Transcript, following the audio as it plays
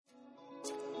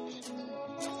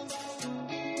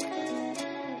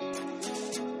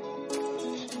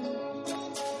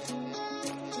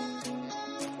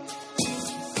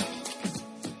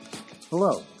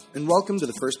Hello, and welcome to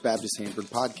the First Baptist Hanford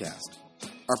podcast.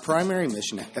 Our primary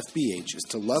mission at FBH is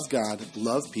to love God,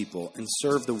 love people, and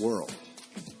serve the world.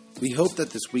 We hope that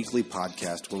this weekly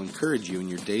podcast will encourage you in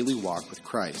your daily walk with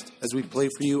Christ as we play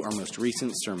for you our most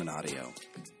recent sermon audio.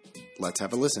 Let's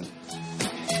have a listen.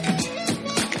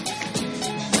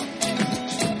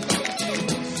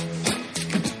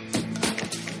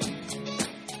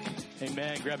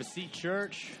 Amen. Grab a seat,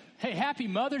 church. Hey, happy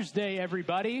Mother's Day,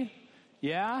 everybody.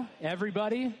 Yeah,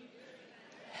 everybody?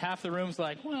 Half the room's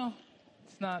like, well,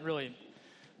 it's not really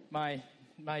my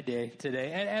day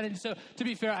today. And so, to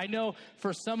be fair, I know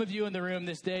for some of you in the room,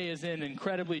 this day is an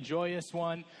incredibly joyous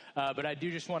one. But I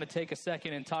do just want to take a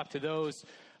second and talk to those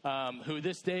who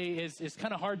this day is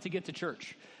kind of hard to get to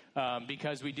church.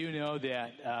 Because we do know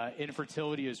that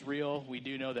infertility is real. We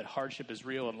do know that hardship is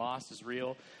real and loss is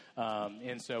real.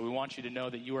 And so we want you to know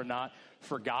that you are not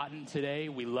forgotten today.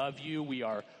 We love you. We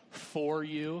are for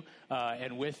you.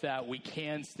 And with that, we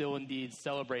can still indeed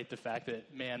celebrate the fact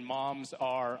that, man, moms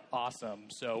are awesome.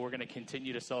 So we're going to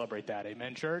continue to celebrate that.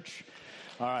 Amen, church?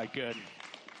 All right, good.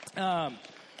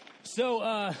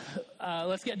 So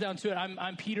let's get down to it.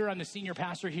 I'm Peter. I'm the senior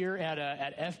pastor here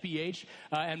at FBH.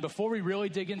 And before we really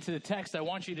dig into the text, I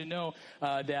want you to know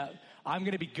that I'm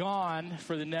going to be gone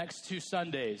for the next 2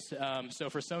 Sundays. So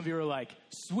for some of you who are like,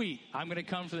 sweet, I'm going to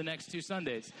come for the next 2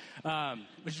 Sundays,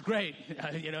 which is great.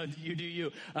 You do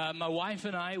you. My wife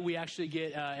and I, we actually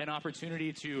get an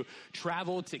opportunity to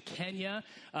travel to Kenya.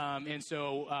 And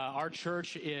so our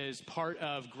church is part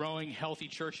of Growing Healthy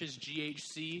Churches,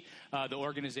 GHC, the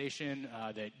organization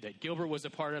that Gilbert was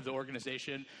a part of, the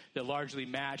organization that largely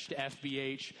matched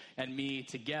FBH and me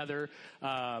together.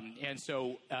 And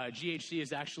so GHC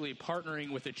is actually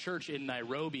partnering with a church in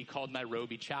Nairobi called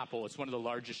Nairobi Chapel. It's one of the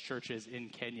largest churches in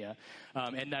Kenya.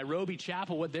 And Nairobi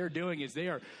Chapel, what they're doing is they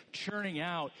are churning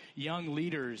out young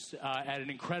leaders at an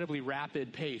incredibly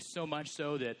rapid pace, so much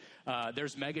so that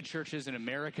there's mega churches in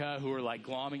America who are like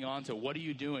glomming on to, what are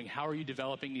you doing? How are you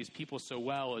developing these people so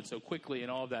well and so quickly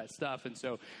and all of that stuff? And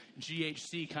so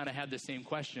GHC kind of had the same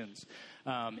questions.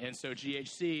 And so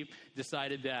GHC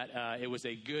decided that it was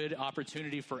a good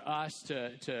opportunity for us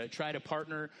to try to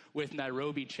partner with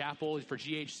Nairobi Chapel, for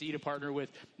GHC to partner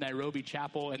with Nairobi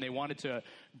Chapel, and they wanted to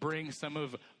bring some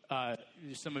of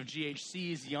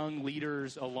GHC's young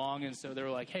leaders along. And so they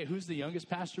were like, hey, who's the youngest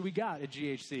pastor we got at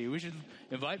GHC? We should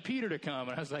invite Peter to come.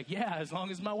 And I was like, yeah, as long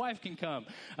as my wife can come.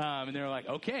 And they were like,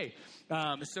 okay.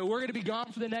 So we're going to be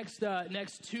gone for the next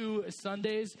 2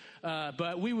 Sundays.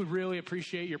 But we would really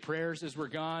appreciate your prayers as we're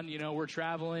gone. You know, we're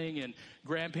traveling and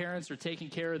grandparents are taking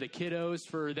care of the kiddos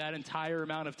for that entire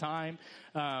amount of time.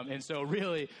 And so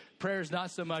really, prayers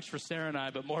not so much for Sarah and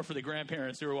I, but more for the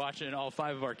grandparents who are watching all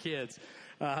 5 of our kids.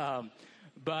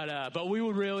 But we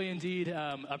would really indeed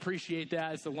appreciate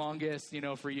that. It's the longest,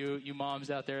 for you moms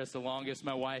out there, it's the longest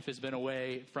my wife has been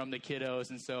away from the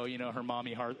kiddos. And so, her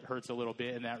mommy heart hurts a little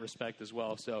bit in that respect as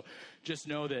well. So just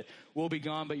know that we'll be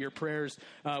gone, but your prayers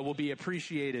will be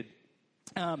appreciated.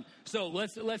 So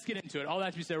let's get into it. All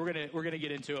that to be said, we're gonna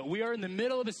get into it. We are in the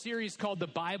middle of a series called The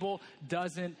Bible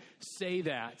Doesn't Say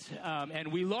That.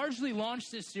 And we largely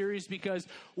launched this series because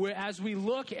as we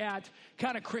look at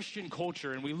kind of Christian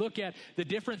culture and we look at the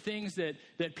different things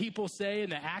that people say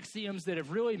and the axioms that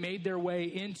have really made their way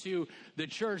into the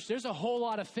church, there's a whole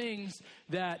lot of things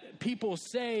that people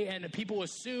say and people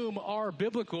assume are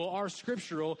biblical, are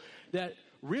scriptural, that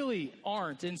really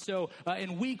aren't. And so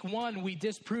in week 1, we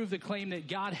disproved the claim that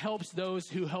God helps those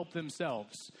who help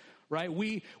themselves, right?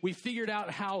 We figured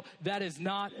out how that is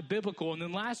not biblical. And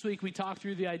then last week, we talked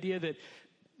through the idea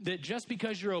that just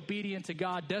because you're obedient to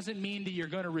God doesn't mean that you're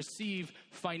going to receive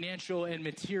financial and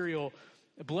material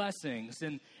blessings.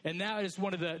 And that is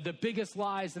one of the biggest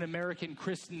lies in American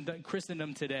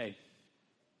Christendom today.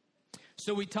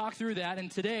 So we talked through that,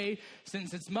 and today,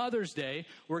 since it's Mother's Day,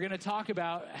 we're going to talk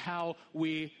about how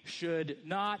we should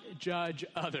not judge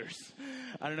others.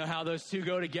 I don't know how those two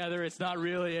go together. It's not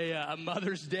really a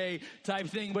Mother's Day type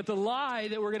thing, but the lie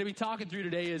that we're going to be talking through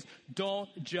today is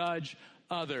don't judge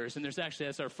others. And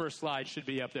that's our first slide, should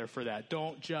be up there for that.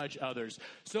 Don't judge others.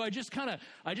 So I just kind of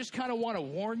want to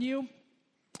warn you.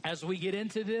 As we get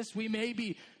into this, we may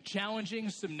be challenging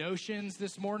some notions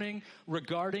this morning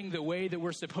regarding the way that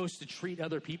we're supposed to treat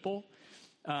other people.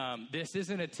 This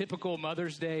isn't a typical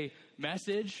Mother's Day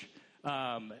message.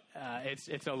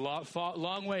 It's a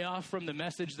long way off from the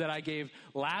message that I gave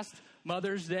last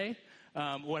Mother's Day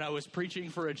when I was preaching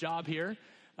for a job here.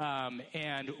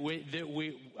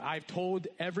 I've told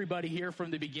everybody here from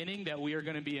the beginning that we are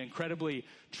going to be incredibly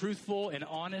truthful and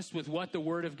honest with what the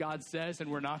Word of God says,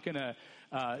 and we're not going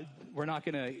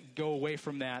to go away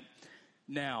from that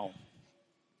now.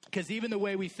 Because even the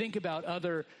way we think about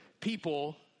other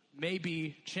people may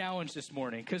be challenged this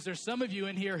morning. Because there's some of you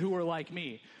in here who are like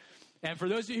me. And for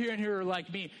those of you here in here who are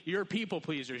like me, you're people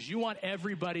pleasers. You want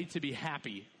everybody to be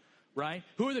happy, right?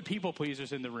 Who are the people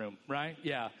pleasers in the room, right?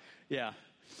 Yeah.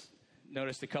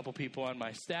 Noticed a couple people on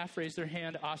my staff raise their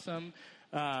hand. Awesome.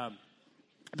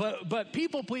 But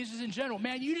people pleasers in general,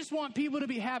 man, you just want people to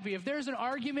be happy. If there's an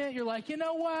argument, you're like, you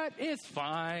know what? It's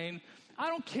fine. I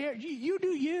don't care. You do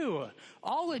you.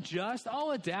 I'll adjust.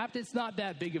 I'll adapt. It's not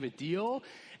that big of a deal.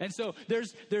 And so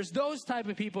there's those type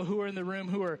of people who are in the room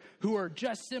who are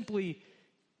just simply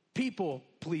people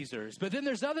pleasers. But then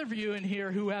there's other of you in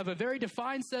here who have a very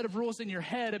defined set of rules in your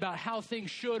head about how things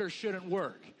should or shouldn't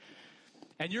work.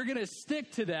 And you're going to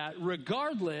stick to that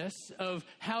regardless of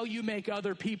how you make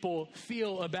other people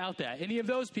feel about that. Any of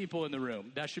those people in the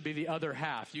room, that should be the other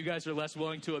half. You guys are less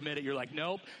willing to admit it. You're like,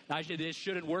 nope, this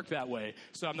shouldn't work that way,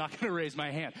 so I'm not going to raise my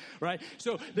hand, right?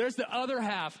 So there's the other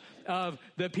half of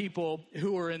the people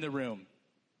who are in the room.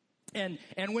 And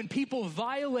when people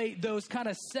violate those kind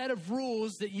of set of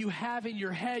rules that you have in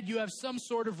your head, you have some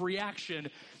sort of reaction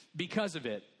because of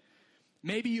it.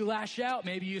 Maybe you lash out,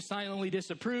 maybe you silently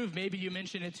disapprove, maybe you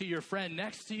mention it to your friend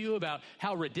next to you about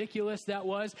how ridiculous that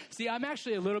was. See, I'm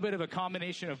actually a little bit of a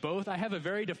combination of both. I have a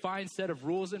very defined set of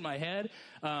rules in my head,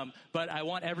 but I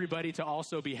want everybody to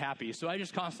also be happy. So I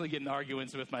just constantly get in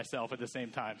arguments with myself at the same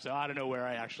time. So I don't know where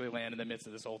I actually land in the midst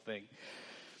of this whole thing.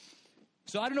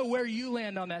 So I don't know where you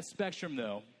land on that spectrum,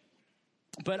 though.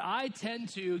 But I tend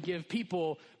to give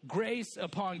people grace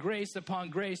upon grace upon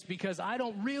grace because I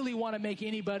don't really want to make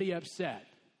anybody upset.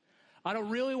 I don't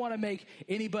really want to make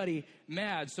anybody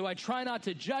mad. So I try not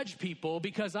to judge people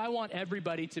because I want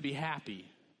everybody to be happy.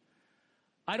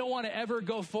 I don't want to ever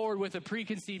go forward with a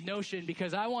preconceived notion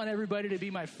because I want everybody to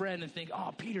be my friend and think,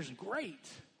 oh, Peter's great,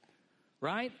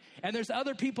 right? And there's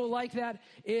other people like that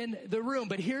in the room.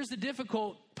 But here's the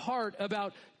difficult part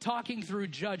about talking through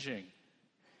judging.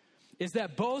 Is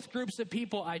that both groups of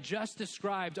people I just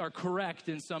described are correct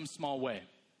in some small way.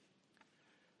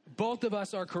 Both of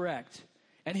us are correct.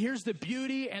 And here's the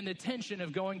beauty and the tension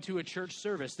of going to a church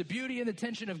service. The beauty and the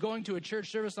tension of going to a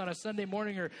church service on a Sunday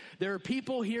morning are there are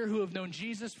people here who have known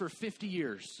Jesus for 50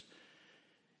 years.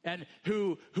 And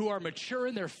who are mature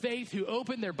in their faith, who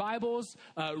open their Bibles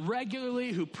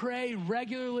regularly, who pray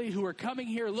regularly, who are coming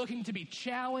here looking to be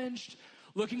challenged,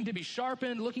 looking to be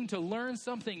sharpened, looking to learn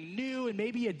something new and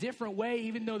maybe a different way,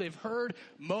 even though they've heard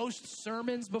most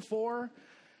sermons before.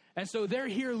 And so they're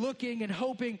here looking and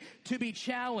hoping to be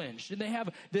challenged. And they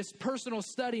have this personal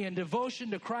study and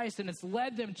devotion to Christ, and it's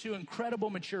led them to incredible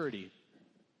maturity.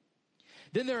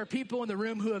 Then there are people in the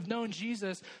room who have known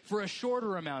Jesus for a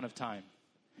shorter amount of time.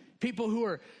 People who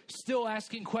are still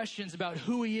asking questions about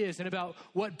who he is and about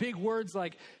what big words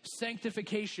like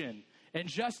sanctification and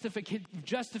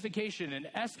justification and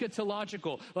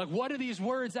eschatological, like what do these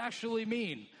words actually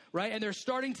mean, right? And they're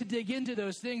starting to dig into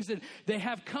those things, and they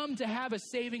have come to have a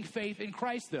saving faith in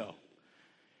Christ, though.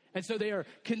 And so they are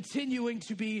continuing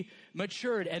to be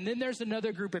matured. And then there's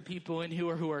another group of people in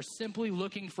here who are simply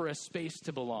looking for a space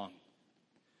to belong.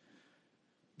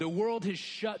 The world has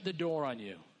shut the door on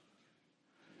you.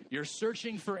 You're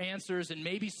searching for answers, and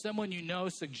maybe someone you know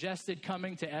suggested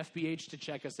coming to FBH to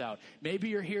check us out. Maybe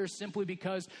you're here simply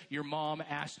because your mom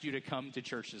asked you to come to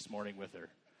church this morning with her.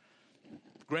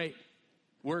 Great.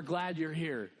 We're glad you're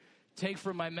here. Take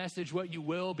from my message what you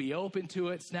will. Be open to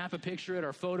it. Snap a picture at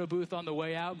our photo booth on the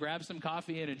way out. Grab some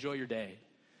coffee and enjoy your day.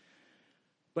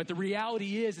 But the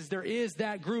reality is there is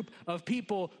that group of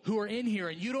people who are in here,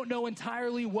 and you don't know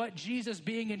entirely what Jesus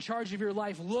being in charge of your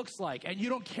life looks like, and you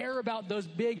don't care about those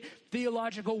big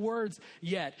theological words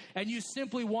yet, and you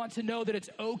simply want to know that it's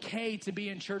okay to be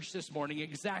in church this morning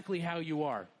exactly how you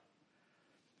are.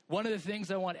 One of the things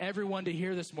I want everyone to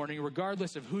hear this morning,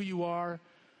 regardless of who you are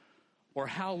or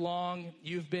how long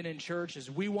you've been in church, is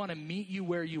we want to meet you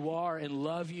where you are and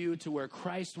love you to where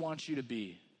Christ wants you to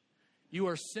be. You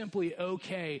are simply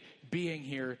okay being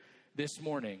here this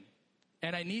morning.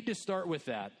 And I need to start with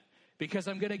that because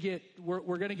we're going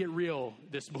to get real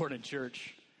this morning,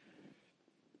 church.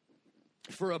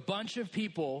 For a bunch of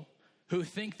people who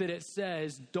think that it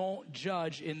says don't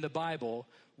judge in the Bible,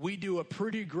 we do a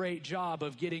pretty great job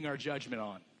of getting our judgment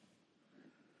on.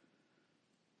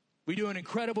 We do an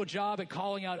incredible job at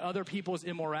calling out other people's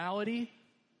immorality.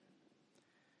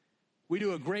 We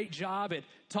do a great job at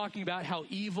talking about how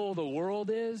evil the world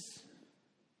is.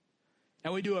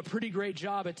 And we do a pretty great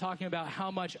job at talking about how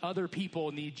much other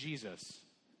people need Jesus.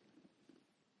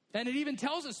 And it even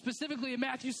tells us specifically in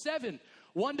Matthew 7,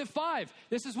 1-5.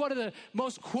 This is one of the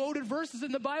most quoted verses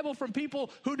in the Bible from people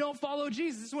who don't follow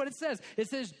Jesus. This is what it says. It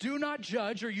says, do not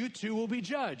judge or you too will be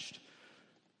judged.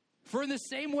 For in the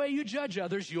same way you judge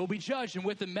others, you'll be judged. And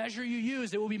with the measure you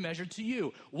use, it will be measured to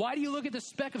you. Why do you look at the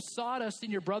speck of sawdust in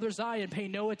your brother's eye and pay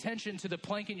no attention to the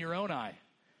plank in your own eye?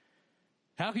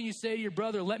 How can you say to your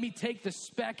brother, let me take the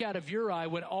speck out of your eye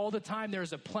when all the time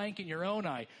there's a plank in your own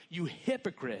eye? You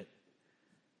hypocrite.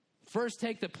 First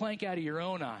take the plank out of your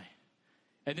own eye,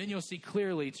 and then you'll see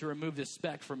clearly to remove the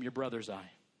speck from your brother's eye.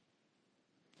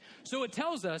 So it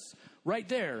tells us right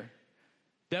there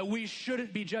that we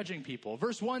shouldn't be judging people.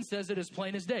 Verse 1 says it as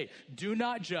plain as day. Do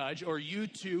not judge, or you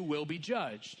too will be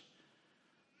judged.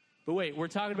 But wait, we're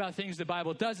talking about things the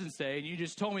Bible doesn't say, and you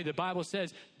just told me the Bible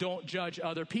says don't judge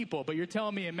other people. But you're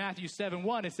telling me in Matthew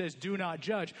 7:1 it says do not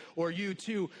judge, or you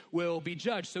too will be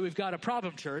judged. So we've got a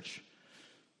problem, church,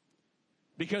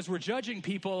 because we're judging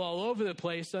people all over the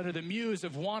place under the muse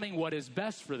of wanting what is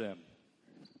best for them.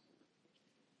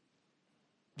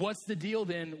 What's the deal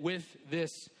then with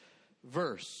this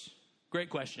verse?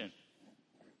 Great question,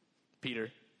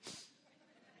 Peter.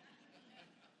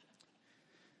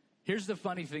 Here's the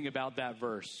funny thing about that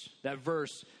verse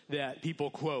that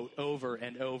people quote over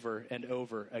and over and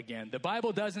over again. The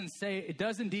Bible does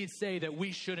indeed say that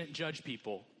we shouldn't judge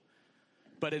people.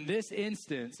 But in this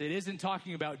instance, it isn't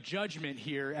talking about judgment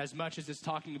here as much as it's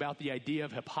talking about the idea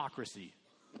of hypocrisy.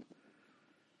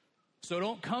 So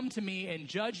don't come to me and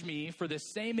judge me for the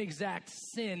same exact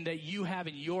sin that you have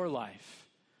in your life.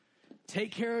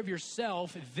 Take care of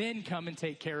yourself, then come and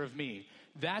take care of me.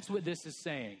 That's what this is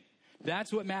saying.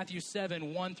 That's what Matthew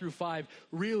 7, 1-5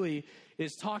 really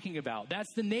is talking about.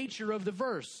 That's the nature of the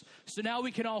verse. So now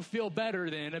we can all feel better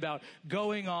then about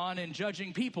going on and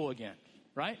judging people again,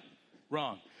 right?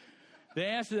 Wrong. The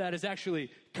answer to that is actually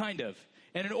kind of.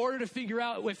 And in order to figure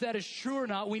out if that is true or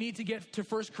not, we need to get to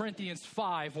 1 Corinthians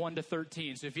 5,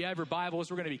 1-13. So if you have your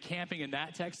Bibles, we're going to be camping in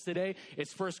that text today.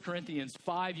 It's 1 Corinthians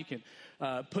 5. You can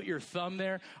put your thumb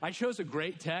there. I chose a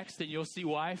great text, and you'll see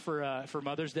why for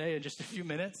Mother's Day in just a few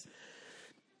minutes.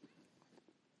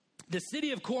 The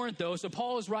city of Corinth, though, so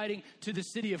Paul is writing to the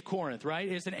city of Corinth, right?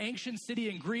 It's an ancient city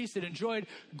in Greece that enjoyed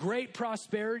great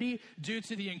prosperity due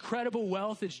to the incredible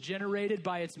wealth it's generated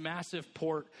by its massive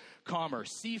port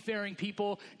commerce. Seafaring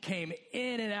people came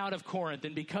in and out of Corinth,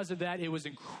 and because of that, it was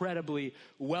incredibly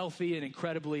wealthy and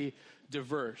incredibly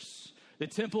diverse. The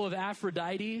temple of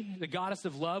Aphrodite, the goddess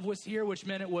of love, was here, which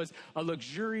meant it was a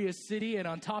luxurious city, and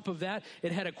on top of that,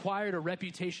 it had acquired a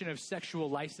reputation of sexual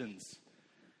license,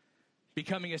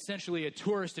 becoming essentially a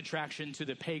tourist attraction to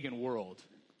the pagan world.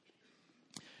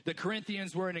 The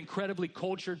Corinthians were an incredibly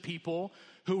cultured people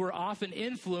who were often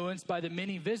influenced by the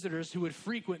many visitors who would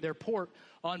frequent their port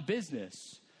on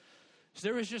business. So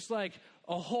there was just like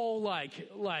a whole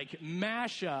like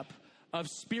mashup of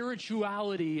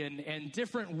spirituality and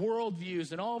different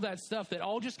worldviews and all that stuff that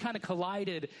all just kind of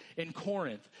collided in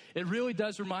Corinth. It really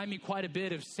does remind me quite a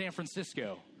bit of San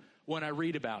Francisco when I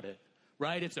read about it.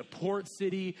 Right? It's a port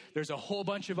city. There's a whole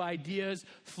bunch of ideas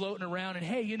floating around. And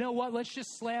hey, you know what? Let's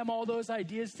just slam all those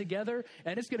ideas together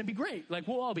and it's going to be great. Like,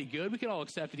 we'll all be good. We can all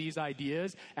accept these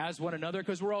ideas as one another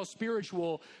because we're all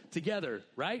spiritual together,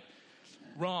 right?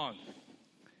 Wrong.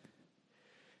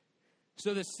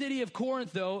 So the city of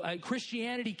Corinth, though,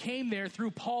 Christianity came there through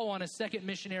Paul on a second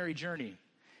missionary journey.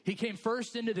 He came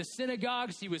first into the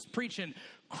synagogues. He was preaching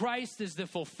Christ as the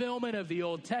fulfillment of the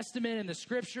Old Testament and the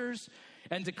scriptures,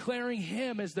 and declaring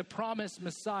him as the promised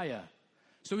Messiah.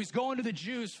 So he's going to the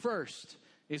Jews first.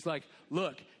 He's like,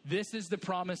 look, this is the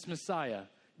promised Messiah.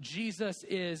 Jesus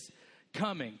is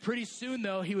coming. Pretty soon,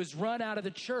 though, he was run out of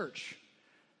the church.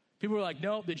 People were like,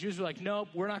 nope. The Jews were like, nope,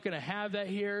 we're not going to have that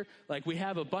here. Like, we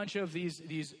have a bunch of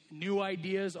these new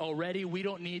ideas already. We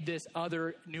don't need this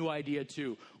other new idea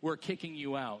too. We're kicking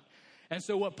you out. And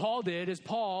so what Paul did is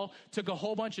Paul took a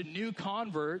whole bunch of new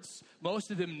converts, most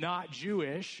of them not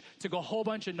Jewish, took a whole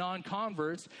bunch of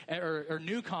non-converts or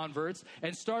new converts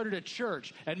and started a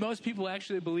church. And most people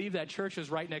actually believe that church was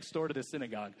right next door to the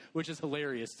synagogue, which is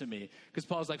hilarious to me. Because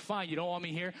Paul's like, fine, you don't want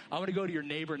me here? I'm going to go to your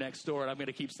neighbor next door and I'm going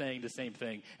to keep saying the same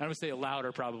thing. And I'm going to say it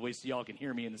louder probably so y'all can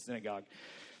hear me in the synagogue.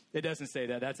 It doesn't say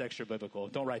that. That's extra biblical.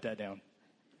 Don't write that down.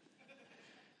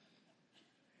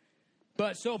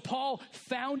 But so Paul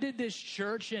founded this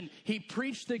church and he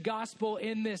preached the gospel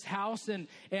in this house. And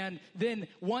then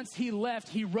once he left,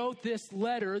 he wrote this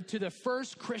letter to the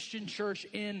first Christian church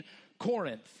in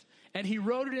Corinth. And he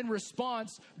wrote it in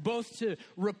response both to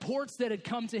reports that had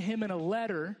come to him in a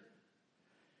letter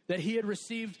that he had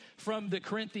received from the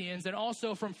Corinthians and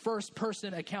also from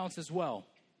first-person accounts as well.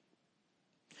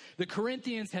 The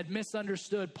Corinthians had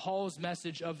misunderstood Paul's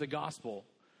message of the gospel.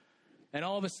 And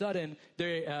all of a sudden,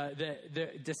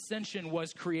 the dissension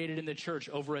was created in the church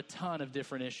over a ton of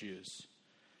different issues.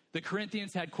 The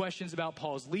Corinthians had questions about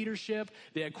Paul's leadership.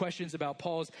 They had questions about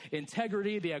Paul's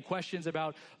integrity. They had questions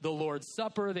about the Lord's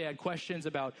Supper. They had questions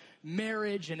about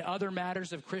marriage and other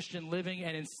matters of Christian living.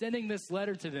 And in sending this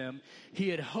letter to them, he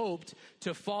had hoped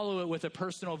to follow it with a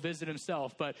personal visit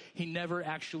himself, but he never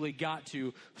actually got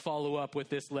to follow up with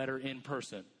this letter in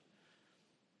person.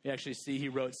 You actually see he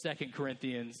wrote 2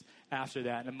 Corinthians after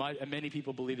that. And many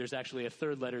people believe there's actually a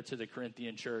third letter to the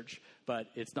Corinthian church, but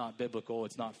it's not biblical,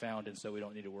 it's not found, and so we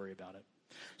don't need to worry about it.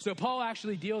 So Paul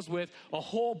actually deals with a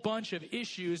whole bunch of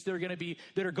issues that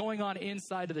are going on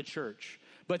inside of the church.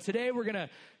 But today we're going to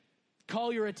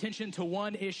call your attention to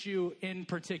one issue in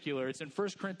particular. It's in 1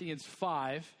 Corinthians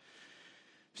 5,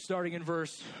 starting in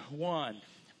verse 1.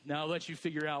 Now I'll let you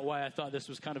figure out why I thought this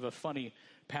was kind of a funny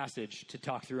passage to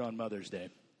talk through on Mother's Day.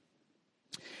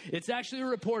 It's actually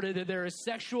reported that there is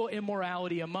sexual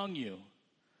immorality among you.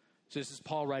 So this is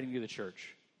Paul writing to the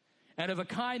church. And of a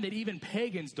kind that even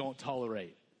pagans don't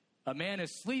tolerate. A man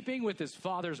is sleeping with his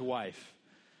father's wife.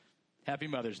 Happy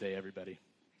Mother's Day, everybody.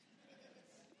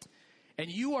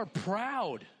 And you are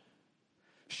proud.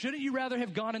 Shouldn't you rather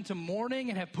have gone into mourning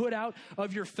and have put out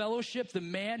of your fellowship the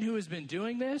man who has been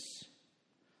doing this?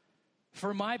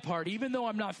 For my part, even though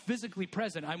I'm not physically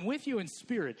present, I'm with you in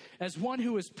spirit, as one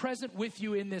who is present with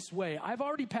you in this way. I've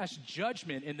already passed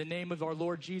judgment in the name of our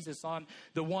Lord Jesus on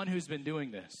the one who's been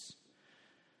doing this.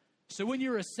 So when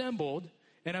you're assembled,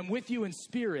 and I'm with you in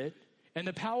spirit, and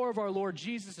the power of our Lord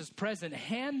Jesus is present,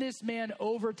 hand this man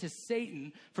over to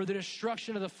Satan for the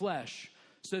destruction of the flesh,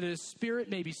 so that his spirit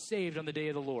may be saved on the day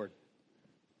of the Lord.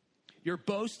 Your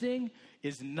boasting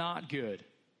is not good.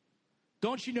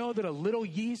 Don't you know that a little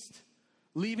yeast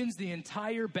leavens the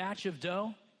entire batch of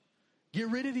dough? Get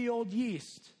rid of the old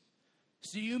yeast,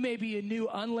 so you may be a new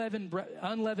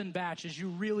unleavened batch as you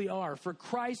really are. For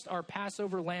Christ, our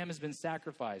Passover lamb, has been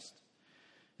sacrificed.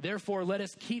 Therefore, let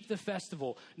us keep the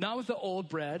festival, not with the old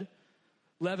bread,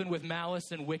 leavened with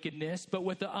malice and wickedness, but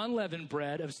with the unleavened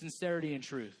bread of sincerity and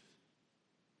truth.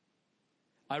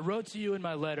 I wrote to you in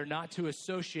my letter not to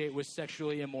associate with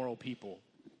sexually immoral people.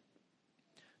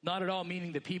 Not at all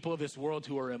meaning the people of this world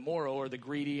who are immoral, or the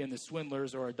greedy and the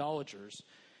swindlers or idolaters.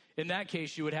 In that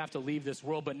case, you would have to leave this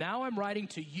world. But now I'm writing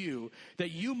to you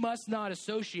that you must not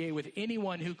associate with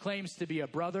anyone who claims to be a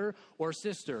brother or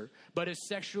sister, but is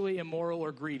sexually immoral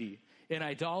or greedy, an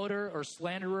idolater or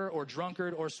slanderer or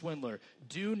drunkard or swindler.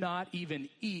 Do not even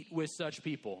eat with such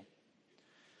people.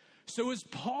 So as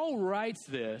Paul writes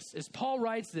this,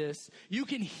 you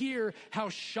can hear how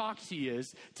shocked he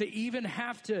is to even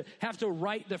have to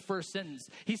write the first sentence.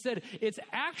 He said, it's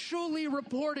actually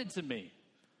reported to me.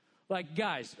 Like,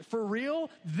 guys, for real,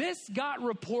 this got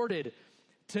reported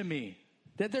to me.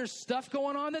 That there's stuff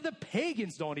going on that the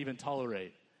pagans don't even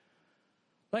tolerate.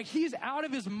 Like, he's out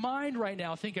of his mind right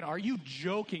now thinking, are you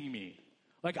joking me?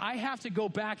 Like, I have to go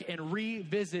back and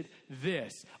revisit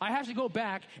this. I have to go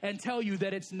back and tell you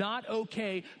that it's not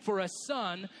okay for a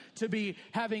son to be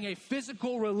having a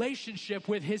physical relationship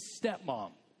with his stepmom.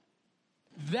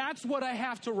 That's what I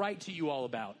have to write to you all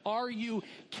about. Are you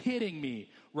kidding me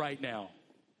right now?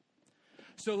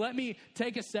 So let me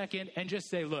take a second and just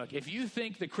say, look, if you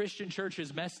think the Christian church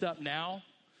is messed up now,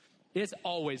 it's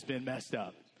always been messed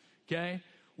up, okay?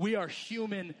 We are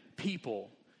human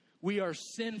people. We are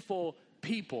sinful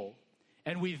people.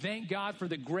 And we thank God for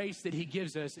the grace that he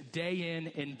gives us day in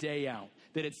and day out.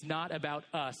 That it's not about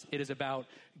us, it is about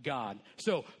God.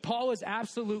 So Paul is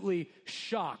absolutely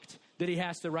shocked that he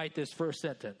has to write this first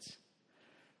sentence.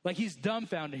 Like, he's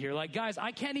dumbfounded here. Like, guys,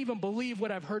 I can't even believe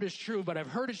what I've heard is true, but I've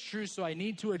heard it's true, so I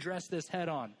need to address this head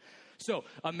on. So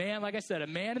a man, like I said, a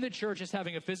man in the church is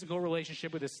having a physical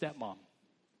relationship with his stepmom.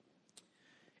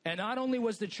 And not only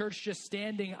was the church just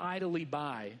standing idly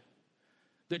by,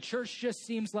 the church just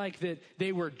seems like that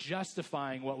they were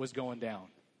justifying what was going down.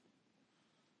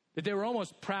 That they were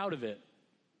almost proud of it.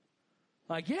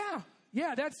 Like,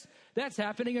 yeah, that's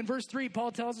happening. In verse 3,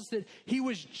 Paul tells us that he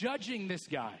was judging this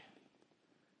guy.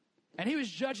 And he was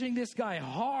judging this guy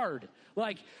hard.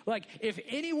 Like if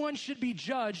anyone should be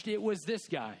judged, it was this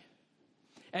guy.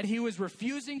 And he was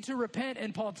refusing to repent.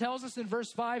 And Paul tells us in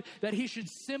verse 5 that he should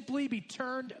simply be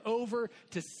turned over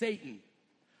to Satan.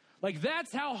 Like,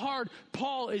 that's how hard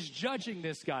Paul is judging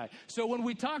this guy. So when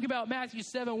we talk about Matthew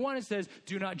 7:1, it says,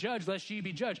 do not judge lest ye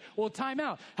be judged. Well, time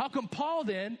out. How come Paul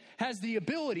then has the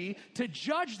ability to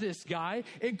judge this guy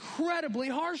incredibly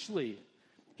harshly?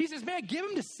 He says, man, give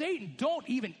them to Satan. Don't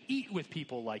even eat with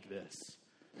people like this.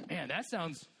 Man, that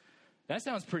sounds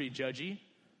pretty judgy.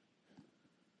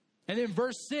 And then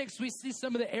verse 6, we see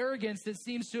some of the arrogance that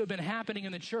seems to have been happening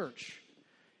in the church.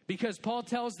 Because Paul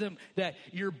tells them that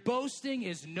your boasting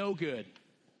is no good.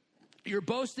 Your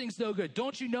boasting's no good.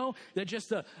 Don't you know that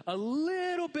just a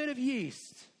little bit of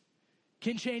yeast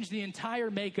can change the entire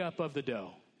makeup of the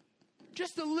dough?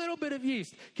 Just a little bit of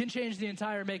yeast can change the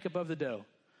entire makeup of the dough.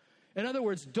 In other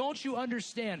words, don't you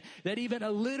understand that even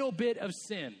a little bit of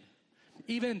sin,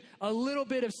 even a little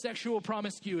bit of sexual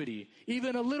promiscuity,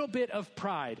 even a little bit of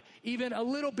pride, even a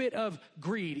little bit of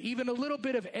greed, even a little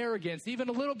bit of arrogance, even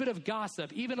a little bit of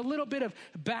gossip, even a little bit of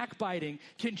backbiting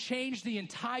can change the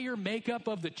entire makeup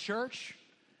of the church?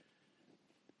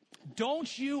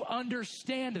 Don't you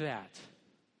understand that?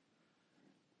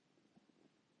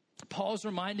 Paul's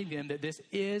reminding them that this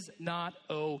is not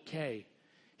okay.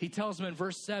 He tells them in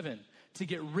verse 7 to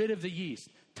get rid of the yeast.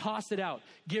 Toss it out.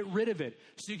 Get rid of it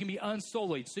so you can be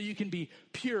unsullied, so you can be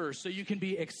pure, so you can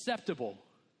be acceptable.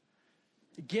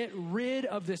 Get rid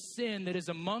of the sin that is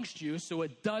amongst you so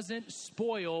it doesn't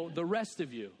spoil the rest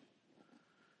of you.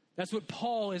 That's what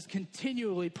Paul is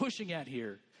continually pushing at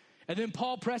here. And then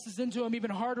Paul presses into him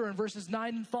even harder in verses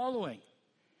 9 and following.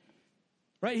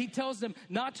 Right? He tells them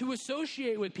not to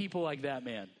associate with people like that,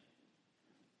 man.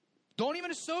 Don't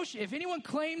even associate. If anyone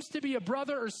claims to be a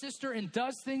brother or sister and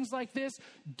does things like this,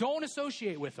 don't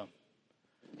associate with them.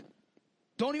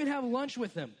 Don't even have lunch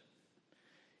with them.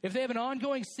 If they have an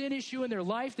ongoing sin issue in their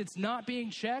life that's not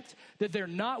being checked, that they're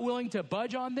not willing to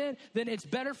budge on, then it's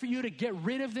better for you to get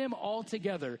rid of them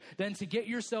altogether than to get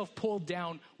yourself pulled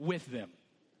down with them.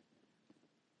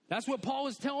 That's what Paul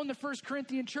is telling the First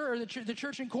Corinthian church, or the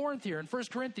church in Corinth here in 1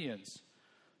 Corinthians.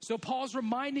 So Paul's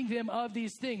reminding them of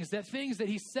these things that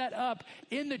he set up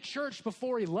in the church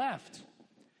before he left.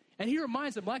 And he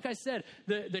reminds them, like I said,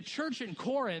 the church in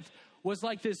Corinth was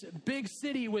like this big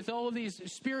city with all of these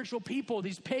spiritual people,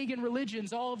 these pagan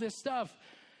religions, all of this stuff.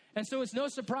 And so it's no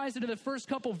surprise that in the first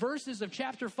couple verses of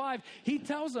chapter 5, he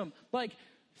tells them, like,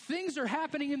 things are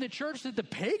happening in the church that the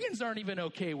pagans aren't even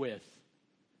okay with.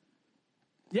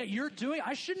 Yet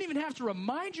I shouldn't even have to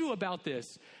remind you about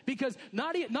this, because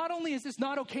not only is this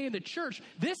not okay in the church,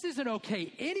 this isn't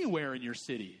okay anywhere in your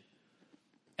city.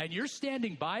 And you're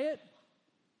standing by it.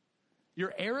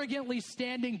 You're arrogantly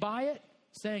standing by it,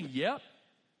 saying, yep.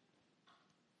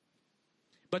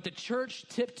 But the church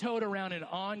tiptoed around an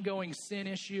ongoing sin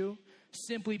issue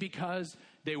simply because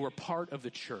they were part of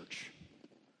the church.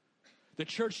 The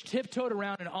church tiptoed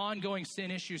around an ongoing sin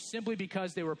issue simply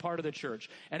because they were part of the church.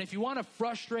 And if you want to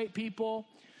frustrate people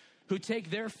who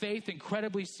take their faith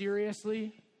incredibly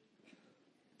seriously,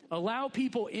 allow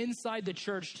people inside the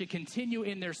church to continue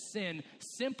in their sin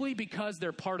simply because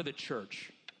they're part of the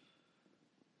church.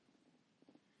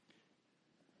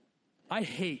 I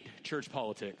hate church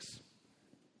politics.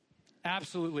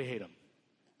 Absolutely hate them.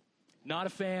 Not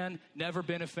a fan, never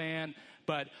been a fan.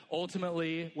 But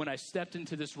ultimately, when I stepped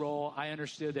into this role, I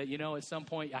understood that, at some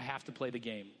point I have to play the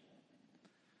game.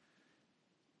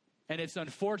 And it's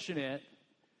unfortunate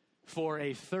for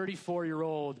a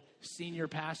 34-year-old senior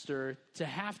pastor to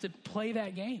have to play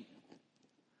that game.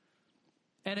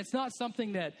 And it's not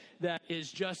something that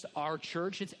is just our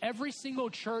church. It's every single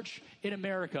church in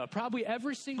America, probably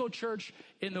every single church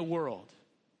in the world.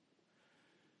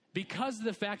 Because of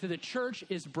the fact that the church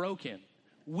is broken.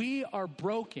 We are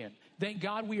broken. Thank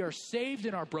God we are saved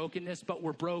in our brokenness, but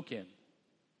we're broken.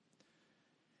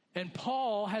 And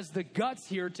Paul has the guts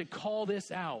here to call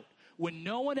this out when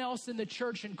no one else in the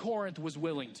church in Corinth was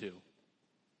willing to.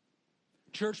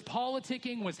 Church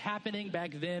politicking was happening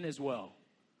back then as well.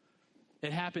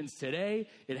 It happens today.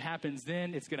 It happens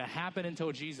then. It's going to happen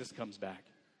until Jesus comes back.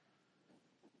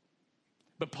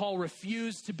 But Paul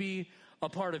refused to be a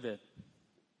part of it.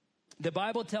 The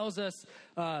Bible tells us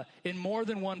in more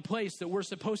than one place that we're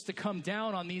supposed to come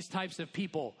down on these types of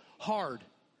people hard,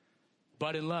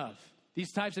 but in love.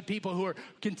 These types of people who are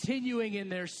continuing in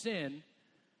their sin,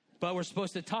 but we're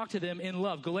supposed to talk to them in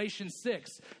love. Galatians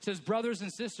 6 says, brothers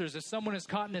and sisters, if someone is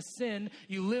caught in a sin,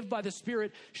 you live by the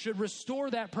Spirit, should restore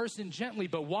that person gently,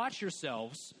 but watch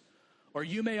yourselves, or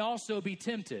you may also be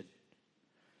tempted.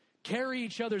 Carry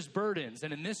each other's burdens,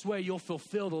 and in this way you'll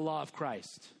fulfill the law of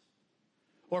Christ.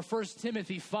 Or 1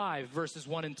 Timothy 5, verses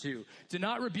 1 and 2. Do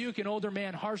not rebuke an older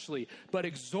man harshly, but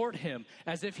exhort him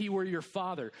as if he were your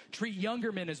father. Treat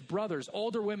younger men as brothers,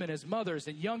 older women as mothers,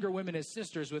 and younger women as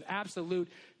sisters with absolute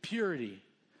purity.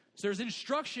 So there's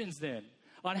instructions then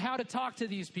on how to talk to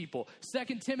these people.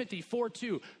 2 Timothy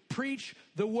 4:2. Preach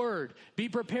the word. Be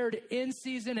prepared in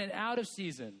season and out of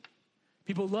season.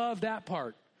 People love that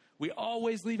part. We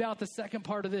always leave out the second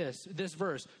part of this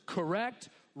verse. Correct,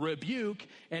 rebuke,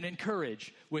 and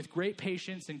encourage with great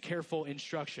patience and careful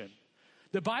instruction.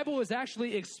 The Bible is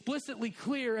actually explicitly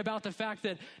clear about the fact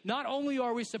that not only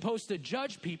are we supposed to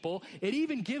judge people, it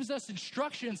even gives us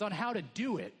instructions on how to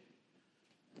do it.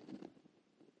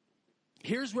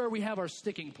 Here's where we have our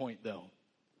sticking point, though.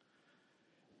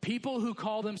 People who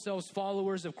call themselves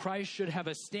followers of Christ should have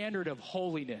a standard of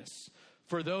holiness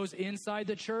for those inside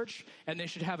the church, and they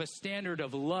should have a standard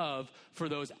of love for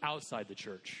those outside the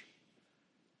church.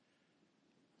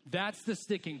 That's the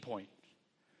sticking point.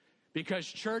 Because,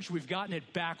 church, we've gotten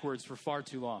it backwards for far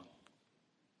too long.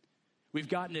 We've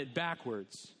gotten it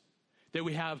backwards. That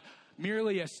we have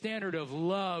merely a standard of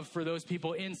love for those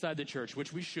people inside the church,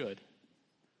 which we should.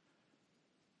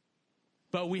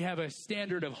 But we have a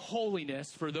standard of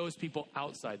holiness for those people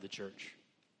outside the church.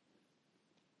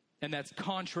 And that's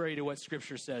contrary to what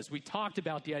Scripture says. We talked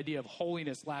about the idea of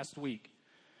holiness last week.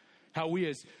 How we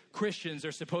as Christians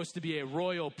are supposed to be a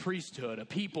royal priesthood, a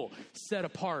people set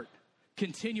apart,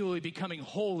 continually becoming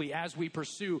holy as we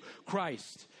pursue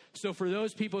Christ. So for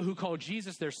those people who call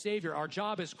Jesus their Savior, our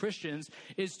job as Christians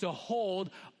is to hold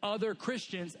other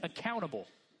Christians accountable.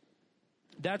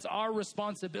 That's our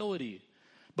responsibility.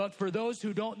 But for those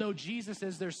who don't know Jesus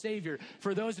as their Savior,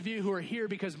 for those of you who are here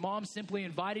because mom simply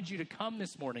invited you to come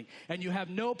this morning and you have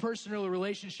no personal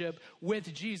relationship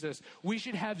with Jesus, we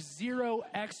should have zero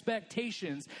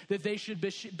expectations that they should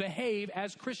behave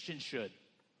as Christians should.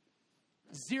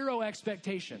 Zero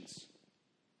expectations.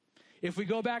 If we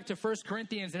go back to 1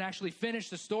 Corinthians and actually finish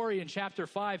the story in chapter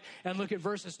 5 and look at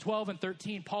verses 12 and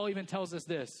 13, Paul even tells us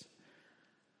this.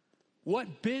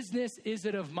 What business is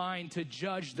it of mine to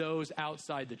judge those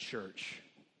outside the church?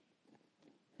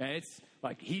 And it's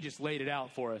like he just laid it out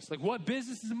for us. Like, what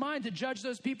business is it mine to judge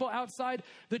those people outside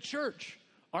the church?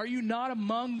 Are you not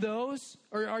among those?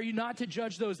 Or are you not to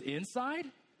judge those inside?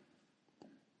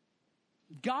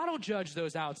 God will judge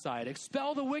those outside.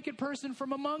 Expel the wicked person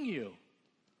from among you.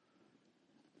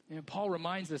 And Paul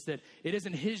reminds us that it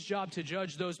isn't his job to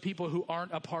judge those people who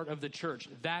aren't a part of the church.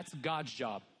 That's God's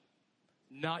job,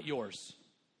 not yours,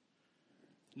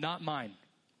 not mine.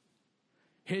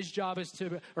 His job is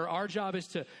to, or our job is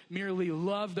to merely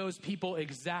love those people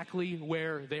exactly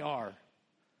where they are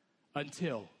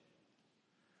until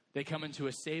they come into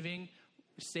a saving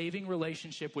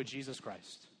relationship with Jesus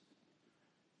Christ.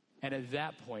 And at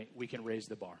that point, we can raise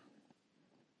the bar.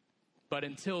 But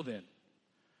until then,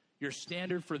 your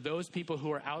standard for those people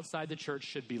who are outside the church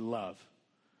should be love,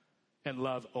 and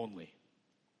love only.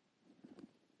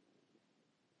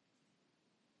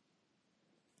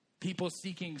 People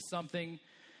seeking something,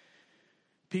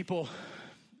 people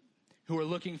who are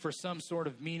looking for some sort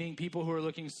of meaning, people who are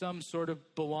looking some sort of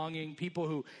belonging, people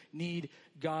who need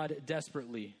God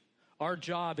desperately. Our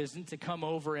job isn't to come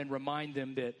over and remind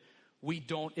them that we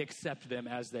don't accept them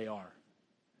as they are.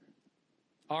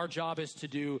 Our job is to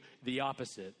do the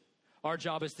opposite. Our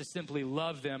job is to simply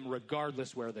love them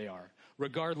regardless where they are,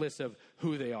 regardless of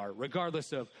who they are,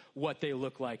 regardless of what they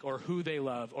look like or who they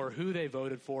love or who they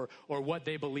voted for or what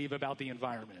they believe about the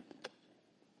environment.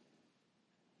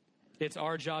 It's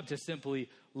our job to simply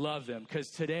love them, because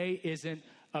today isn't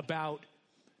about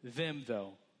them,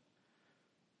 though.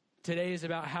 Today is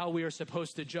about how we are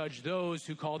supposed to judge those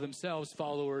who call themselves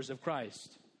followers of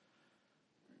Christ.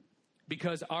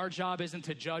 Because our job isn't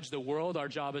to judge the world, our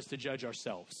job is to judge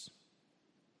ourselves.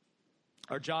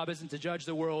 Our job isn't to judge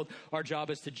the world, our job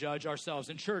is to judge ourselves.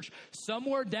 In church,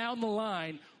 somewhere down the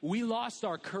line, we lost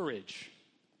our courage.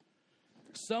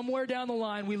 Somewhere down the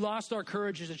line, we lost our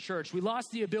courage as a church. We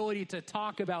lost the ability to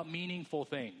talk about meaningful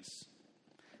things,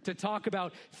 to talk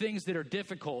about things that are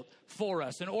difficult for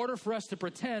us. In order for us to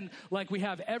pretend like we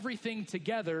have everything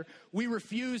together, we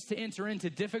refuse to enter into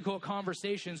difficult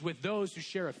conversations with those who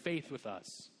share a faith with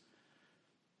us.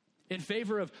 In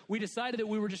favor of, we decided that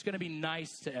we were just going to be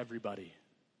nice to everybody,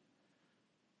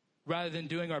 rather than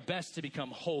doing our best to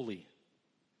become holy.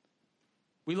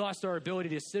 We lost our ability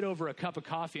to sit over a cup of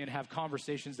coffee and have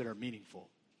conversations that are meaningful.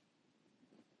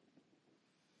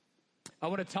 I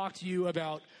want to talk to you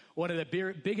about one of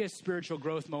the biggest spiritual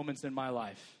growth moments in my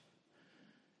life.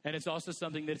 And it's also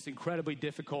something that's incredibly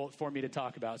difficult for me to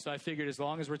talk about. So I figured as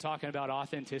long as we're talking about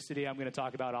authenticity, I'm going to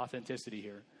talk about authenticity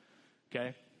here.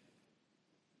 Okay?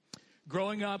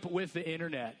 Growing up with the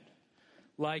internet,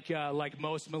 like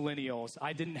most millennials,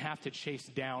 I didn't have to chase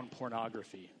down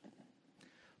pornography.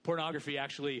 Pornography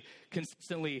actually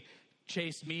consistently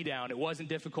chased me down. It wasn't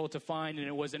difficult to find, and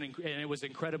it was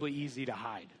incredibly easy to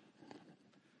hide.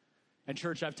 And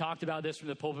church, I've talked about this from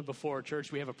the pulpit before.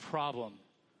 Church, we have a problem.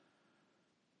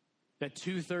 that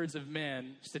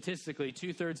statistically,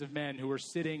 2/3 of men who are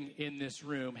sitting in this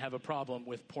room have a problem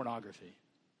with pornography.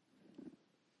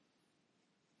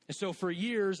 And so for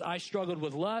years, I struggled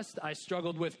with lust, I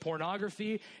struggled with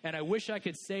pornography, and I wish I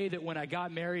could say that when I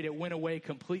got married, it went away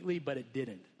completely, but it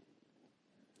didn't.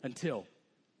 Until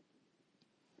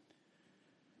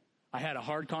I had a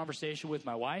hard conversation with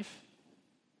my wife.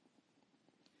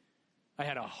 I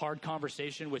had a hard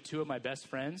conversation with two of my best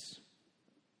friends.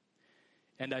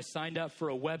 And I signed up for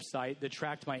a website that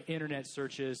tracked my internet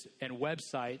searches and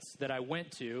websites that I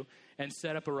went to and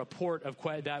set up a report of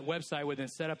that website would then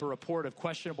set up a report of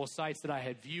questionable sites that I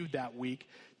had viewed that week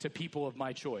to people of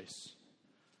my choice.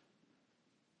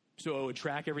 So it would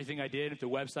track everything I did. If the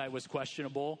website was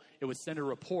questionable, it would send a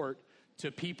report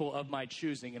to people of my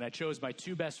choosing. And I chose my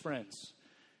two best friends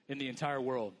in the entire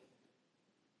world.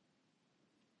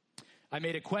 I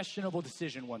made a questionable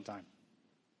decision one time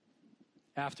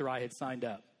after I had signed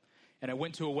up. And I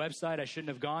went to a website I shouldn't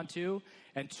have gone to.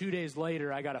 And 2 days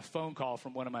later, I got a phone call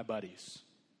from one of my buddies.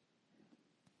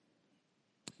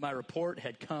 My report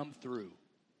had come through.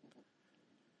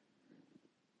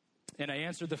 And I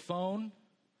answered the phone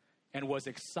and was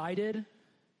excited. And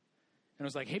I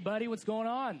was like, hey, buddy, what's going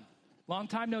on? Long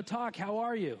time no talk. How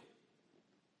are you?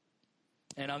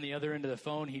 And on the other end of the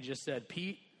phone, he just said,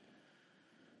 Pete,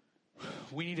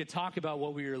 we need to talk about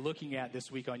what we were looking at this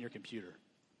week on your computer.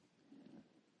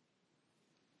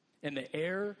 And the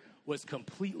air was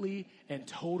completely and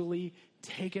totally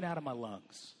taken out of my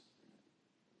lungs.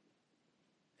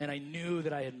 And I knew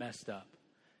that I had messed up.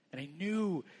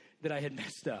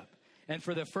 And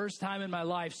for the first time in my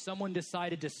life, someone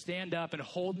decided to stand up and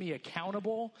hold me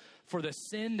accountable for the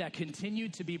sin that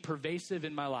continued to be pervasive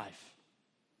in my life.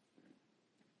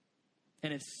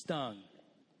 And it stung.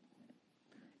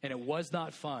 And it was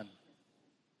not fun.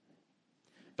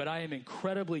 But I am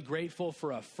incredibly grateful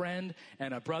for a friend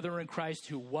and a brother in Christ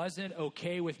who wasn't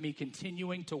okay with me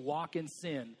continuing to walk in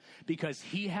sin because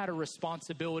he had a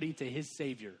responsibility to his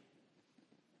Savior.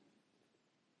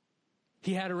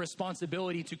 He had a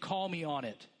responsibility to call me on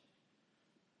it.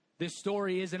 This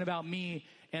story isn't about me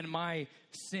and my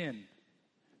sin.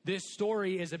 This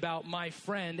story is about my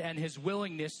friend and his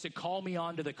willingness to call me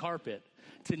onto the carpet,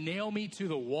 to nail me to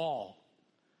the wall.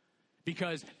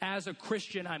 Because as a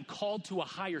Christian, I'm called to a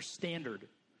higher standard.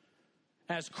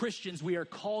 As Christians, we are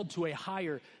called to a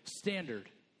higher standard.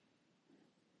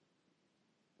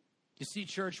 You see,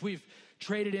 church, we've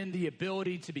traded in the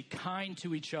ability to be kind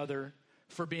to each other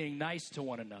for being nice to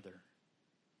one another.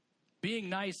 Being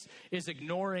nice is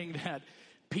ignoring that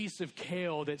piece of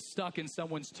kale that's stuck in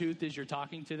someone's tooth as you're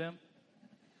talking to them.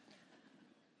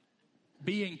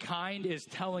 Being kind is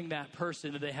telling that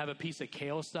person that they have a piece of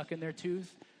kale stuck in their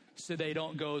tooth so they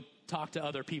don't go talk to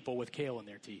other people with kale in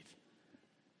their teeth.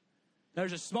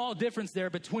 There's a small difference there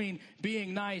between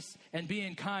being nice and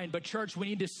being kind. But church, we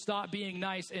need to stop being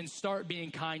nice and start being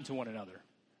kind to one another.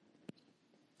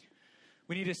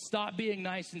 We need to stop being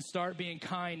nice and start being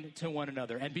kind to one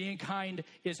another. And being kind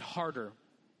is harder.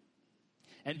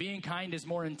 And being kind is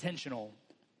more intentional.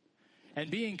 And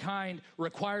being kind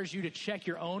requires you to check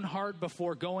your own heart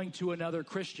before going to another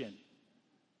Christian.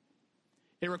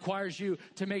 It requires you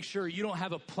to make sure you don't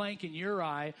have a plank in your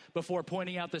eye before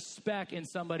pointing out the speck in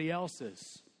somebody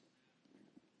else's.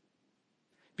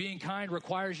 Being kind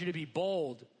requires you to be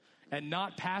bold and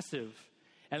not passive.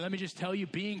 And let me just tell you,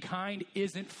 being kind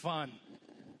isn't fun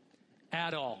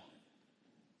at all.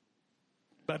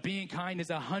 But being kind is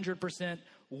 100%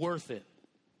 worth it.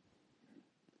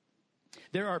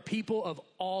 There are people of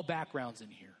all backgrounds in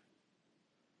here.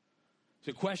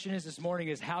 So the question is this morning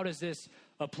is, how does this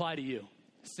apply to you?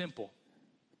 Simple.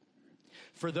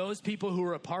 For those people who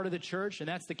are a part of the church, and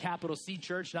that's the capital C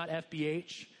church, not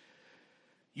FBH,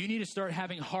 you need to start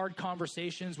having hard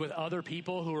conversations with other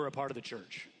people who are a part of the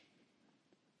church.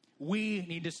 We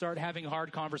need to start having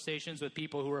hard conversations with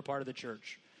people who are a part of the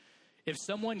church. If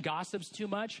someone gossips too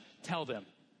much, tell them.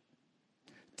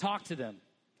 Talk to them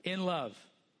in love.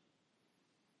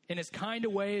 In as kind a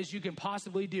way as you can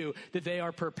possibly do, that they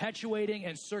are perpetuating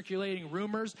and circulating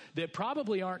rumors that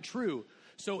probably aren't true.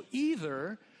 So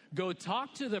either go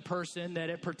talk to the person that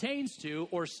it pertains to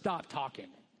or stop talking.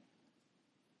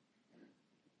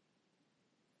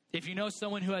 If you know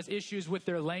someone who has issues with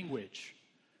their language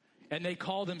and they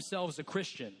call themselves a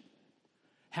Christian,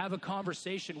 have a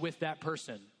conversation with that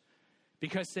person.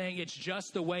 Because saying it's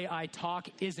just the way I talk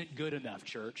isn't good enough,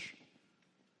 church.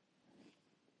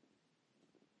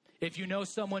 If you know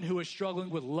someone who is struggling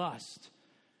with lust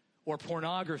or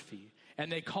pornography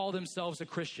and they call themselves a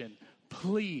Christian,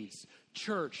 please,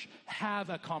 church, have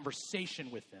a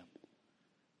conversation with them.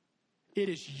 It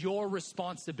is your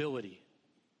responsibility,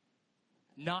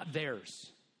 not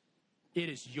theirs. It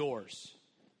is yours.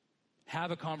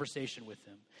 Have a conversation with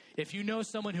them. If you know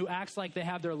someone who acts like they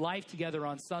have their life together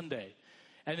on Sunday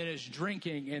and then is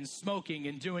drinking and smoking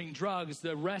and doing drugs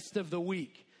the rest of the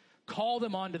week, call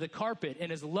them onto the carpet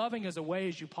in as loving as a way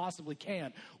as you possibly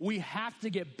can. We have to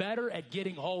get better at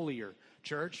getting holier,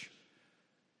 church.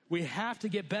 We have to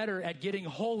get better at getting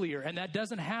holier, and that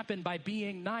doesn't happen by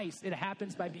being nice. It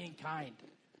happens by being kind.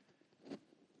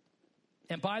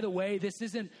 And by the way, this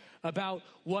isn't about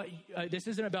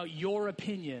your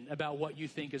opinion about what you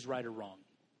think is right or wrong.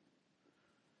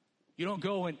 You don't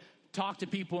go and talk to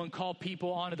people and call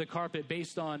people onto the carpet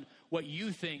based on what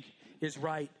you think is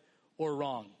right or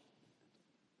wrong.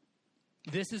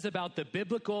 This is about the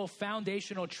biblical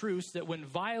foundational truths that when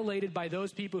violated by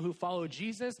those people who follow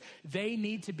Jesus, they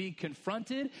need to be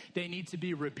confronted, they need to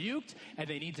be rebuked, and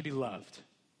they need to be loved.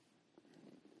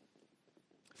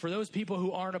 For those people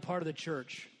who aren't a part of the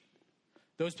church,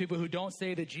 those people who don't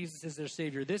say that Jesus is their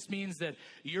Savior, this means that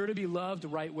you're to be loved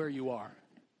right where you are.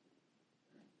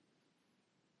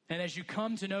 And as you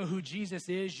come to know who Jesus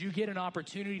is, you get an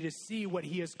opportunity to see what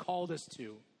he has called us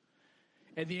to.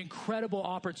 And the incredible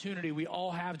opportunity we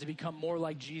all have to become more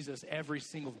like Jesus every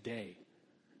single day.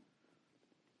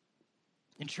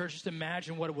 In church, just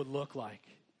imagine what it would look like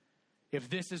if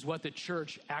this is what the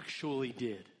church actually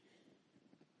did.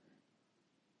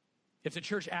 If the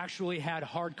church actually had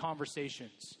hard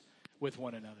conversations with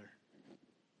one another.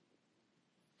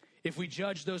 If we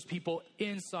judged those people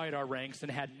inside our ranks and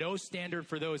had no standard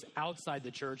for those outside the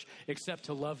church except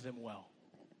to love them well.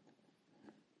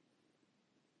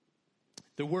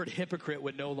 The word hypocrite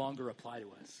would no longer apply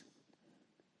to us.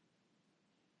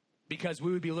 Because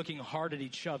we would be looking hard at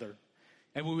each other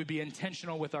and we would be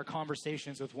intentional with our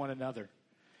conversations with one another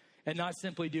and not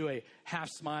simply do a half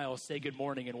smile, say good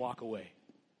morning, and walk away.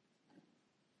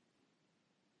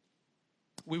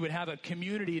 We would have a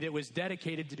community that was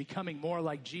dedicated to becoming more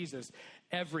like Jesus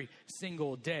every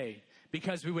single day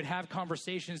because we would have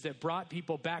conversations that brought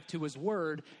people back to his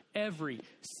word every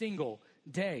single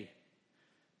day.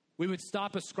 We would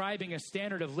stop ascribing a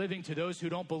standard of living to those who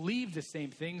don't believe the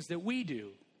same things that we do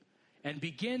and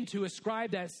begin to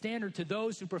ascribe that standard to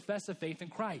those who profess a faith in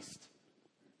Christ.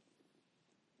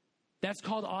 That's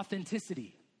called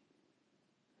authenticity.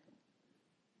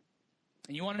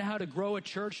 And you want to know how to grow a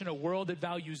church in a world that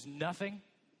values nothing?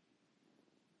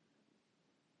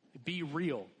 Be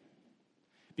real.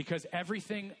 Because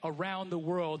everything around the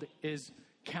world is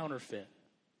counterfeit.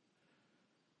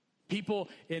 People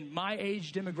in my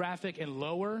age demographic and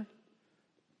lower,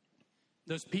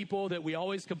 those people that we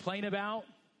always complain about,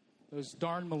 those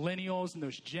darn millennials and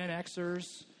those Gen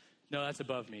Xers. No, that's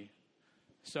above me.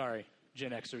 Sorry,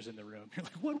 Gen Xers in the room. You're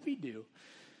like, what do we do?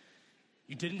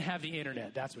 You didn't have the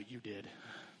internet. That's what you did.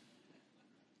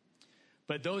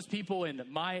 But those people in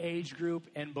my age group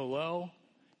and below,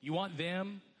 you want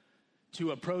them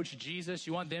to approach Jesus.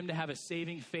 You want them to have a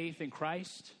saving faith in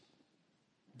Christ.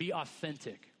 Be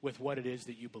authentic with what it is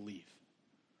that you believe.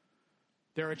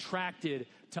 They're attracted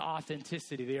to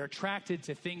authenticity. They are attracted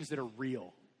to things that are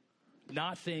real,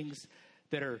 not things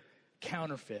that are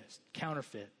counterfeit.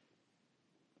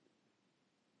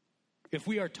 If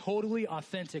we are totally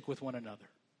authentic with one another,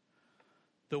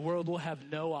 the world will have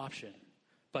no option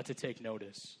but to take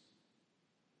notice.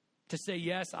 To say,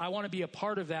 yes, I want to be a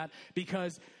part of that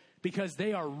because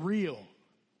they are real.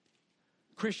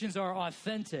 Christians are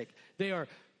authentic. They are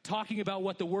talking about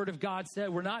what the Word of God said.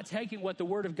 We're not taking what the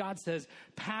Word of God says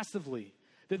passively.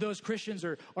 That those Christians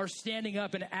are standing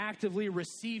up and actively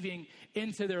receiving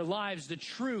into their lives the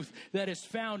truth that is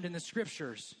found in the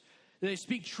Scriptures. They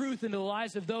speak truth into the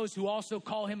lives of those who also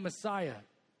call him Messiah.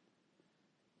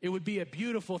 It would be a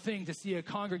beautiful thing to see a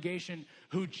congregation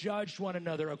who judged one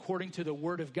another according to the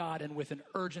Word of God and with an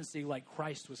urgency like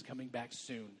Christ was coming back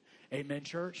soon. Amen,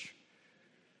 church?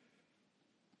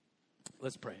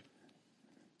 Let's pray.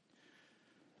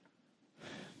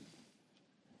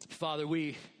 Father,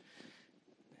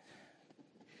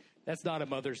 that's not a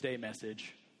Mother's Day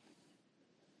message.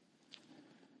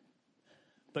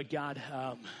 But God,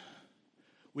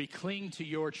 we cling to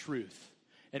your truth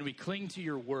and we cling to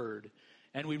your word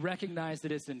and we recognize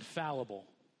that it's infallible.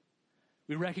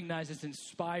 We recognize it's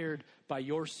inspired by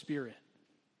your Spirit,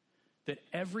 that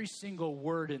every single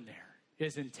word in there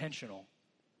is intentional.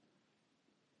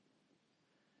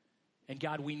 And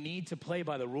God, we need to play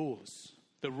by the rules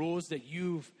that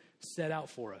you've set out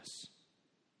for us.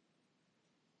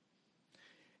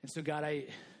 And so God,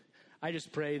 I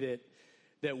just pray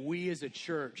that we as a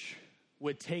church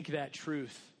would take that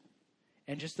truth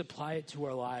and just apply it to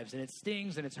our lives. And it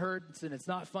stings and it hurts and it's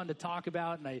not fun to talk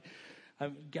about. And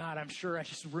I'm sure I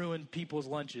just ruined people's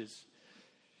lunches.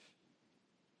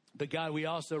 But God, we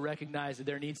also recognize that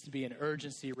there needs to be an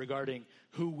urgency regarding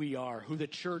who we are, who the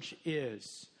church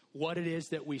is, what it is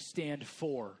that we stand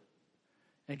for.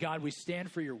 And God, we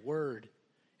stand for your word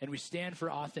and we stand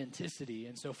for authenticity.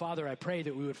 And so, Father, I pray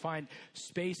that we would find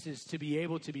spaces to be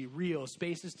able to be real,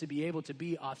 spaces to be able to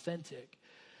be authentic,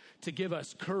 to give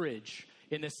us courage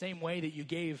in the same way that you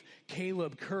gave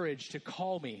Caleb courage to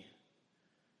call me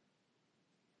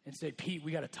and say, Pete,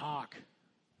 we got to talk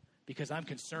because I'm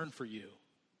concerned for you.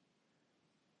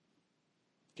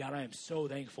 God, I am so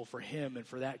thankful for him and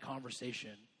for that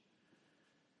conversation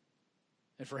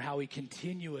and for how he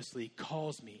continuously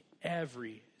calls me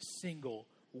every single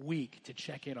week to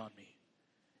check in on me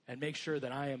and make sure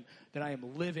that I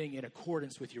am living in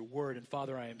accordance with your word. And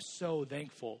Father, I am so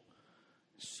thankful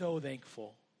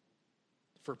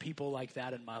for people like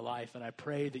that in my life. And I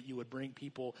pray that you would bring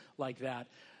people like that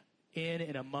in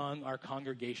and among our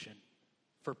congregation,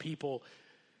 for people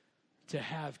to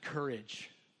have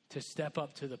courage to step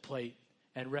up to the plate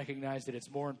and recognize that it's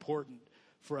more important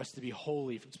for us to be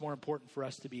holy. It's more important for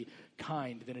us to be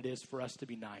kind than it is for us to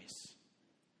be nice.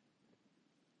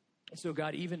 And so,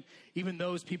 God, even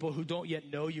those people who don't yet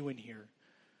know you in here,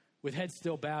 with heads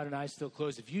still bowed and eyes still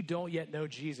closed, if you don't yet know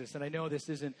Jesus, and I know this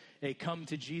isn't a come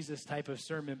to Jesus type of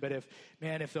sermon, but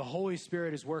if the Holy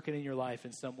Spirit is working in your life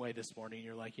in some way this morning,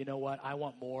 you're like, you know what, I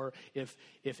want more. If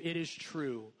it is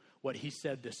true what he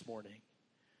said this morning,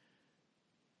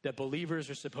 that believers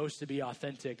are supposed to be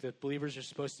authentic, that believers are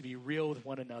supposed to be real with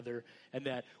one another, and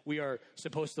that we are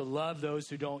supposed to love those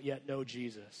who don't yet know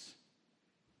Jesus,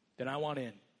 then I want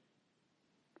in.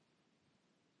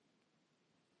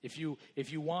 If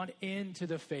you want into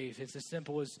the faith, it's as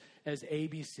simple as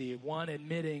ABC. One,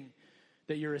 admitting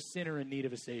that you're a sinner in need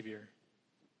of a Savior.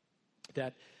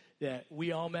 That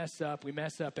we all mess up. We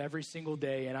mess up every single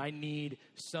day, and I need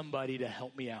somebody to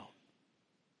help me out.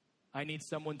 I need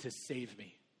someone to save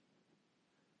me.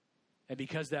 And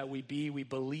because that we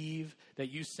believe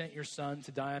that you sent your son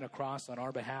to die on a cross on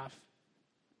our behalf,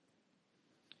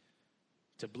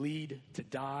 to bleed, to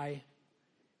die,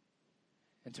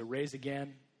 and to raise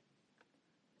again,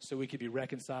 so we could be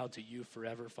reconciled to you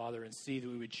forever, Father, and see that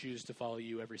we would choose to follow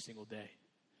you every single day.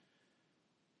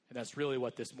 And that's really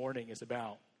what this morning is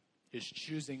about, is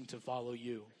choosing to follow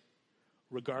you,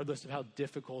 regardless of how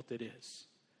difficult it is.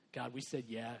 God, we said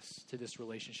yes to this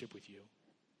relationship with you.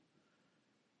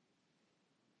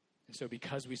 And so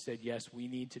because we said yes, we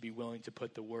need to be willing to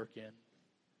put the work in,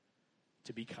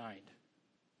 to be kind,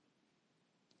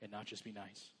 and not just be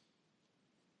nice.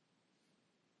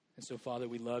 And so, Father,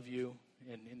 we love you.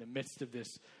 And in the midst of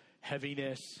this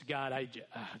heaviness, God, I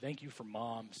thank you for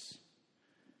moms.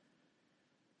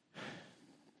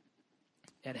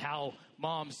 And how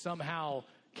moms somehow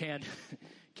can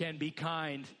be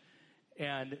kind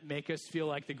and make us feel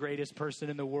like the greatest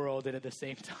person in the world, and at the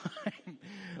same time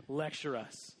lecture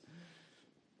us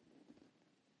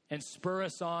and spur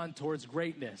us on towards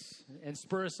greatness and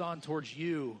spur us on towards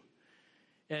you.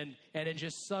 And in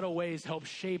just subtle ways help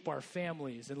shape our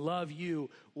families and love you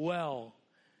well.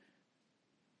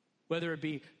 Whether it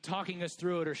be talking us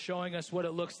through it or showing us what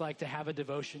it looks like to have a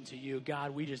devotion to you.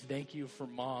 God, we just thank you for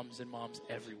moms and moms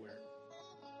everywhere.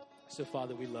 So,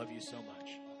 Father, we love you so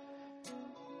much.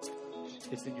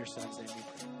 It's in your son's name we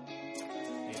pray.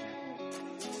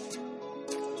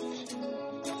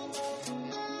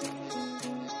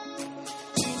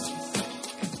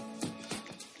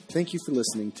 Thank you for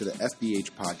listening to the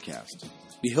FBH podcast.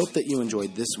 We hope that you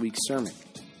enjoyed this week's sermon.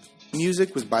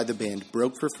 Music was by the band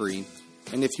Broke for Free,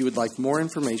 and if you would like more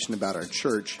information about our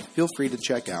church, feel free to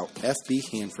check out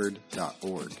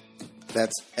fbhanford.org.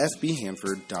 That's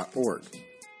fbhanford.org.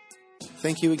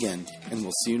 Thank you again, and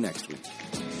we'll see you next week.